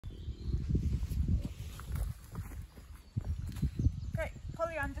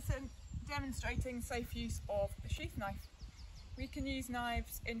demonstrating safe use of a sheath knife. We can use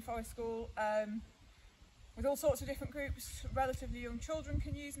knives in forest school with all sorts of different groups. Relatively young children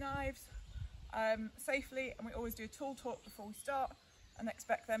can use knives safely, and we always do a tool talk before we start and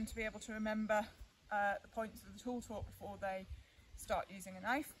expect them to be able to remember the points of the tool talk before they start using a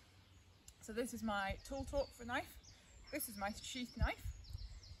knife. So this is my tool talk for a knife. This is my sheath knife.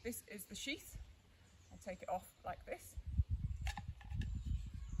 This is the sheath. I take it off like this.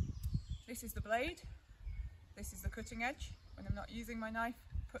 This is the blade. This is the cutting edge. When I'm not using my knife,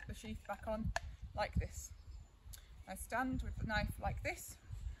 put the sheath back on like this. I stand with the knife like this.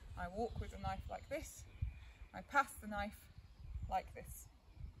 I walk with the knife like this. I pass the knife like this.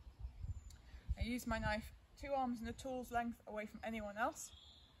 I use my knife 2 arms and a tool's length away from anyone else.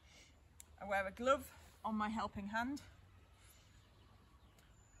 I wear a glove on my helping hand.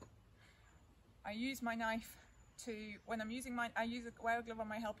 I use my knife to, wear a glove on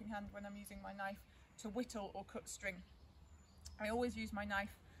my helping hand when I'm using my knife to whittle or cut string. I always use my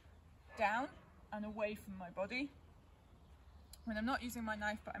knife down and away from my body. When I'm not using my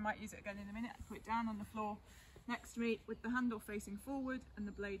knife, but I might use it again in a minute, I put it down on the floor next to me with the handle facing forward and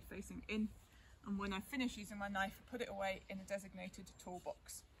the blade facing in. And when I finish using my knife, I put it away in a designated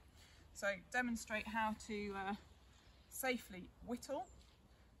toolbox. So demonstrate how to safely whittle.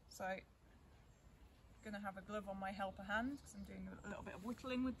 So I'm going to have a glove on my helper hand because I'm doing a little bit of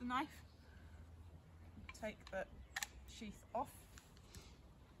whittling with the knife. Take the sheath off.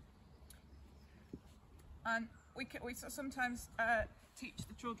 And we sometimes teach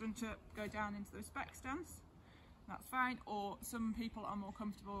the children to go down into the respect stance. That's fine, or some people are more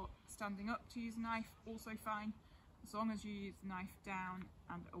comfortable standing up to use a knife, also fine, as long as you use the knife down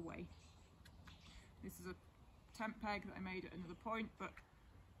and away. This is a tent peg that I made at another point, but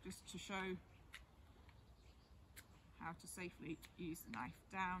just to show how to safely use the knife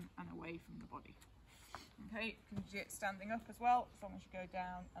down and away from the body. Okay, you can do it standing up as well, as long as you go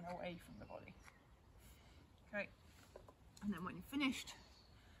down and away from the body. Okay, and then when you're finished,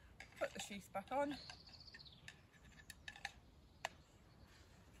 put the sheath back on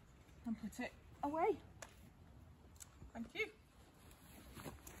and put it away. Thank you.